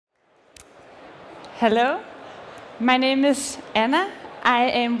Hello, my name is Anna. I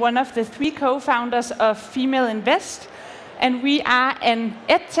am one of the 3 co-founders of Female Invest, and we are an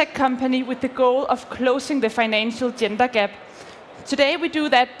edtech company with the goal of closing the financial gender gap. Today we do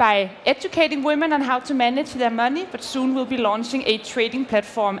that by educating women on how to manage their money, but soon we'll be launching a trading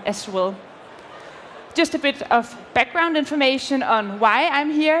platform as well. Just a bit of background information on why I'm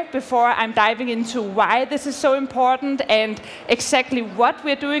here before I'm diving into why this is so important and exactly what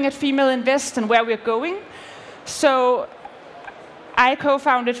we're doing at Female Invest and where we're going. So I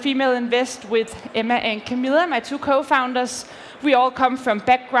co-founded Female Invest with Emma and Camilla, my 2 co-founders. We all come from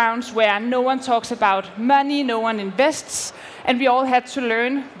backgrounds where no one talks about money, no one invests, and we all had to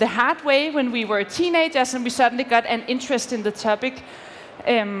learn the hard way when we were teenagers, and we suddenly got an interest in the topic.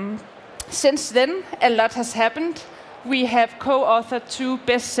 Since then, a lot has happened. We have co-authored 2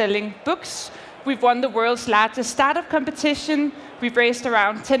 best-selling books. We've won the world's largest startup competition. We've raised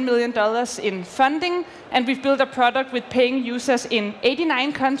around $10 million in funding, and we've built a product with paying users in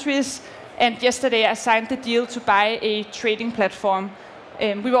 89 countries. And yesterday, I signed the deal to buy a trading platform.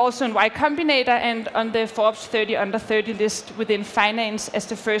 We were also in Y Combinator and on the Forbes 30 under 30 list within finance as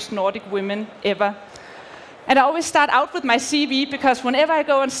the first Nordic women ever. And I always start out with my CV, because whenever I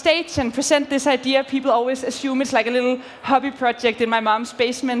go on stage and present this idea, people always assume it's like a little hobby project in my mom's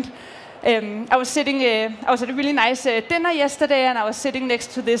basement. I was at a really nice dinner yesterday, and I was sitting next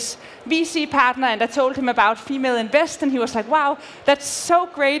to this VC partner, and I told him about Female Invest, and he was like, wow, that's so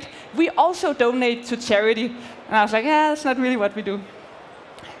great. We also donate to charity. And I was like, yeah, that's not really what we do.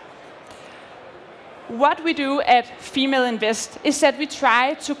 What we do at Female Invest is that we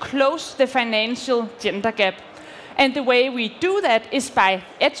try to close the financial gender gap. And the way we do that is by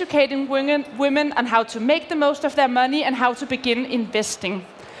educating women on how to make the most of their money and how to begin investing.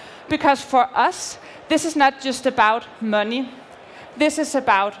 Because for us, this is not just about money. This is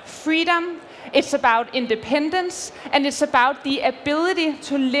about freedom, it's about independence, and it's about the ability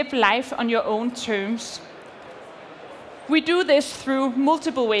to live life on your own terms. We do this through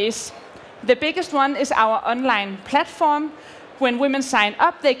multiple ways. The biggest one is our online platform. When women sign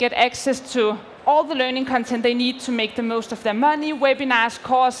up, they get access to all the learning content they need to make the most of their money, webinars,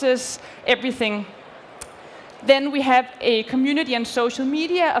 courses, everything. Then we have a community on social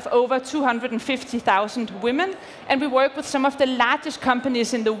media of over 250,000 women, and we work with some of the largest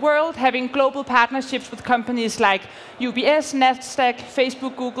companies in the world, having global partnerships with companies like UBS, Nasdaq,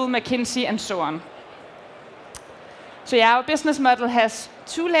 Facebook, Google, McKinsey, and so on. So yeah, our business model has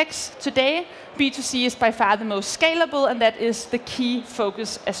 2 legs today. B2C is by far the most scalable, and that is the key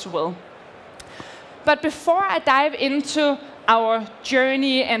focus as well. But before I dive into our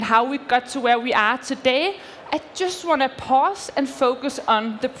journey and how we got to where we are today, I just want to pause and focus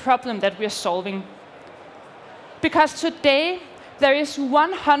on the problem that we're solving. Because today, there is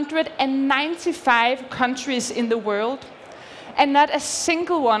 195 countries in the world, and not a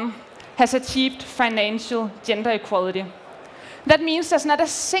single one has achieved financial gender equality. That means there's not a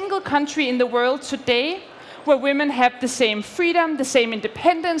single country in the world today where women have the same freedom, the same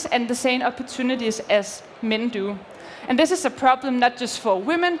independence, and the same opportunities as men do. And this is a problem not just for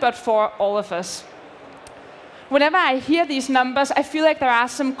women, but for all of us. Whenever I hear these numbers, I feel like there are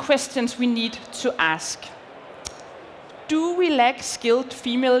some questions we need to ask. Do we lack skilled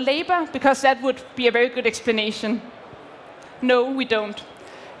female labor? Because that would be a very good explanation. No, we don't.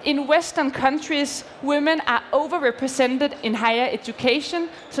 In Western countries, women are overrepresented in higher education,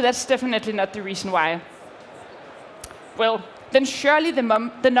 so that's definitely not the reason why. Well, then surely the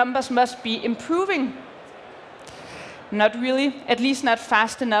numbers must be improving. Not really, at least not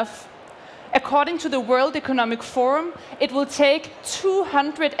fast enough. According to the World Economic Forum, it will take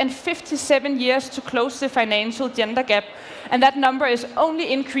 257 years to close the financial gender gap. And that number is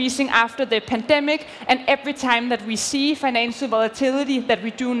only increasing after the pandemic, and every time that we see financial volatility that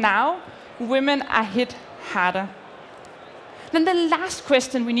we do now, women are hit harder. Then the last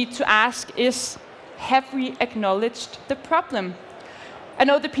question we need to ask is, have we acknowledged the problem? I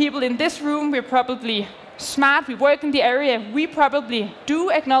know the people in this room, we're probably smart, we work in the area, we probably do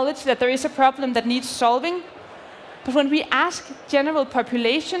acknowledge that there is a problem that needs solving. But when we ask general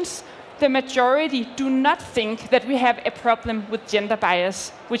populations, the majority do not think that we have a problem with gender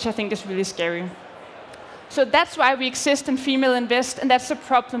bias, which I think is really scary. So that's why we exist in Female Invest, and that's a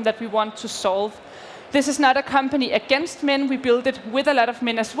problem that we want to solve. This is not a company against men. We build it with a lot of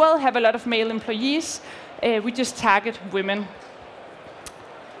men as well, have a lot of male employees. We just target women.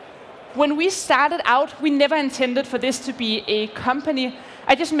 When we started out, we never intended for this to be a company.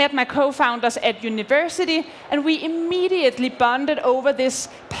 I just met my co-founders at university, and we immediately bonded over this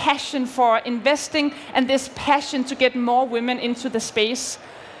passion for investing and this passion to get more women into the space.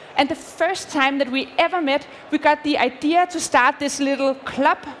 And the first time that we ever met, we got the idea to start this little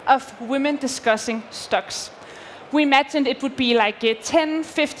club of women discussing stocks. We imagined it would be like 10,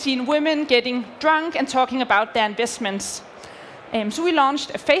 15 women getting drunk and talking about their investments. So we launched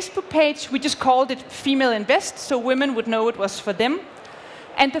a Facebook page. We just called it Female Invest, so women would know it was for them.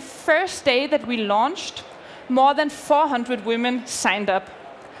 And the first day that we launched, more than 400 women signed up.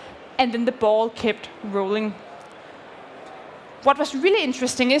 And then the ball kept rolling. What was really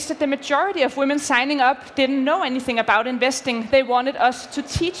interesting is that the majority of women signing up didn't know anything about investing. They wanted us to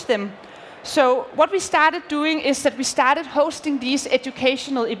teach them. So what we started doing is that we started hosting these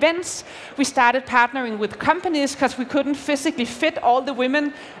educational events. We started partnering with companies because we couldn't physically fit all the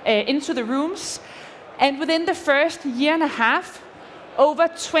women into the rooms. And within the first year and a half, over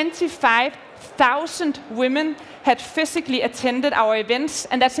 25,000 women had physically attended our events,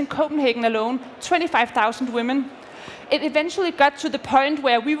 and that's in Copenhagen alone, 25,000 women. It eventually got to the point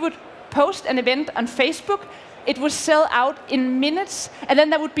where we would post an event on Facebook. It would sell out in minutes, and then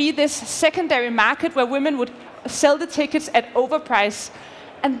there would be this secondary market where women would sell the tickets at overprice.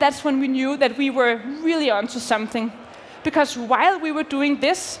 And that's when we knew that we were really onto something. Because while we were doing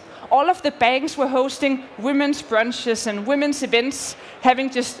this, all of the banks were hosting women's brunches and women's events, having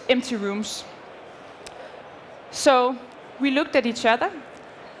just empty rooms. So we looked at each other.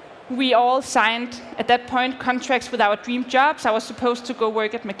 We all signed, at that point, contracts with our dream jobs. I was supposed to go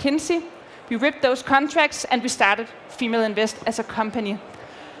work at McKinsey. We ripped those contracts and we started Female Invest as a company.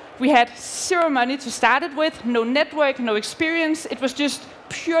 We had zero money to start it with, no network, no experience. It was just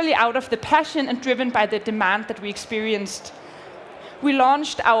purely out of the passion and driven by the demand that we experienced. We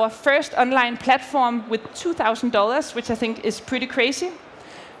launched our first online platform with $2,000, which I think is pretty crazy.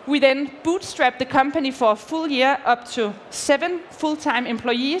 We then bootstrapped the company for a full year, up to 7 full-time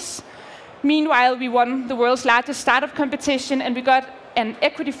employees. Meanwhile, we won the world's largest startup competition, and we got an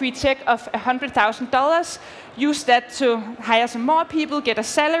equity-free check of $100,000, used that to hire some more people, get a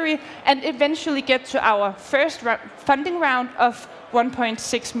salary, and eventually get to our first funding round of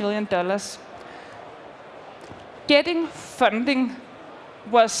 $1.6 million. Getting funding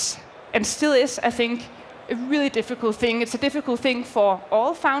was, and still is, I think, a really difficult thing. It's a difficult thing for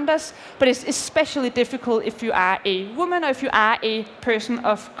all founders, but it's especially difficult if you are a woman or if you are a person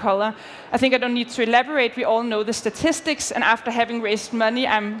of color. I think I don't need to elaborate. We all know the statistics, and after having raised money,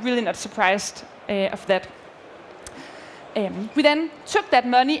 I'm really not surprised of that. We then took that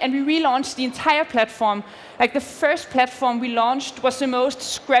money and we relaunched the entire platform. Like, the first platform we launched was the most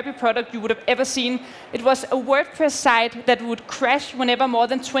scrappy product you would have ever seen. It was a WordPress site that would crash whenever more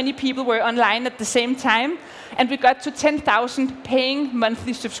than 20 people were online at the same time. And we got to 10,000 paying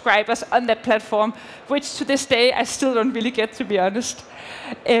monthly subscribers on that platform, which to this day I still don't really get, to be honest.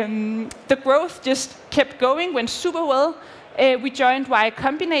 The growth just kept going, went super well. We joined Y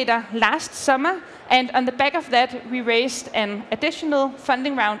Combinator last summer, and on the back of that, we raised an additional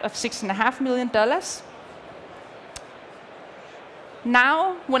funding round of $6.5 million.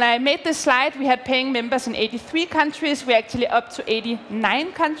 Now, when I made this slide, we had paying members in 83 countries. We're actually up to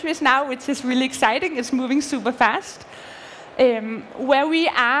 89 countries now, which is really exciting. It's moving super fast. Where we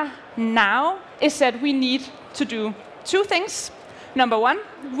are now is that we need to do 2 things. Number 1,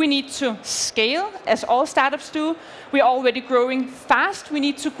 we need to scale, as all startups do. We're already growing fast. We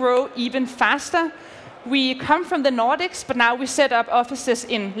need to grow even faster. We come from the Nordics, but now we set up offices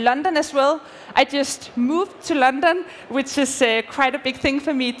in London as well. I just moved to London, which is quite a big thing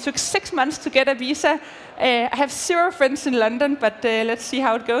for me. It took 6 months to get a visa. I have 0 friends in London, but let's see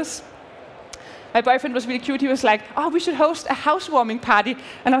how it goes. My boyfriend was really cute. He was like, "Oh, we should host a housewarming party."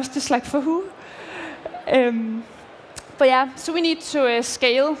 And I was just like, "For who?" But yeah, so we need to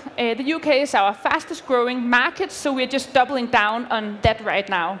scale. The UK is our fastest growing market, so we're just doubling down on that right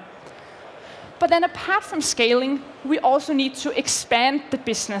now. But then apart from scaling, we also need to expand the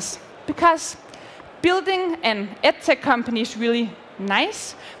business. Because building an edtech company is really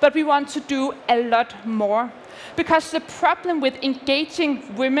nice, but we want to do a lot more. Because the problem with engaging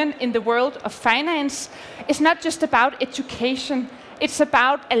women in the world of finance is not just about education. It's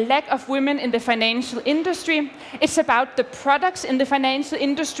about a lack of women in the financial industry. It's about the products in the financial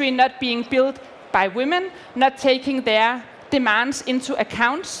industry not being built by women, not taking their demands into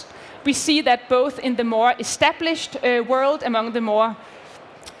account. We see that both in the more established world, among the more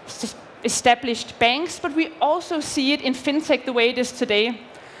established banks, but we also see it in fintech the way it is today.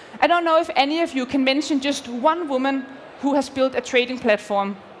 I don't know if any of you can mention just one woman who has built a trading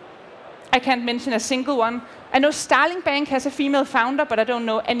platform. I can't mention a single one. I know Starling Bank has a female founder, but I don't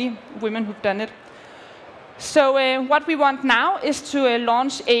know any women who've done it. So what we want now is to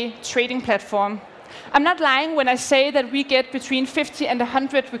launch a trading platform. I'm not lying when I say that we get between 50 and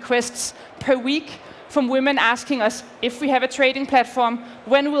 100 requests per week from women asking us if we have a trading platform,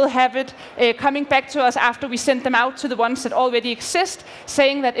 when we'll have it, coming back to us after we send them out to the ones that already exist,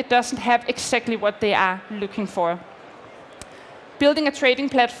 saying that it doesn't have exactly what they are looking for. Building a trading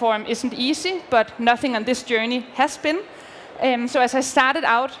platform isn't easy, but nothing on this journey has been. So as I started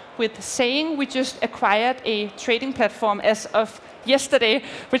out with saying, we just acquired a trading platform as of yesterday,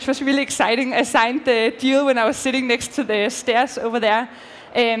 which was really exciting. I signed the deal when I was sitting next to the stairs over there.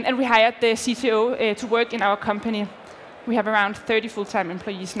 And we hired the CTO to work in our company. We have around 30 full-time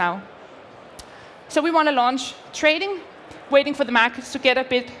employees now. So we want to launch trading, waiting for the markets to get a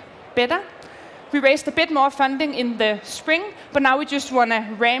bit better. We raised a bit more funding in the spring, but now we just want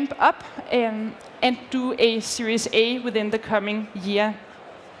to ramp up and do a Series A within the coming year.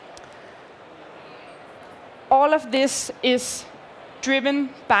 All of this is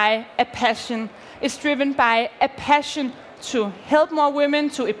driven by a passion. It's driven by a passion to help more women,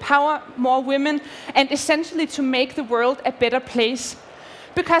 to empower more women, and essentially to make the world a better place.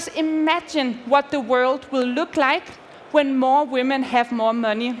 Because imagine what the world will look like when more women have more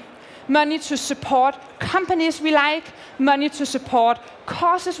money. Money to support companies we like, money to support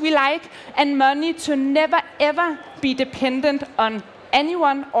causes we like, and money to never ever be dependent on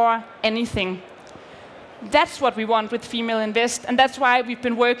anyone or anything. That's what we want with Female Invest, and that's why we've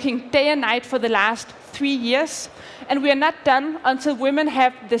been working day and night for the last 3 years. And we are not done until women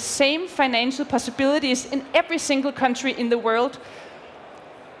have the same financial possibilities in every single country in the world.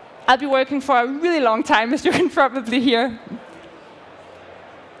 I'll be working for a really long time, as you can probably hear.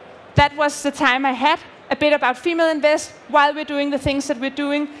 That was the time I had, a bit about Female Invest while we're doing the things that we're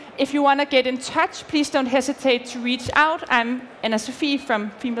doing. If you want to get in touch, please don't hesitate to reach out. I'm Anna-Sophie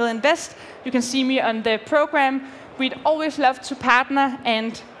from Female Invest. You can see me on the program. We'd always love to partner,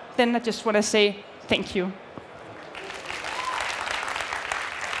 and then I just want to say thank you.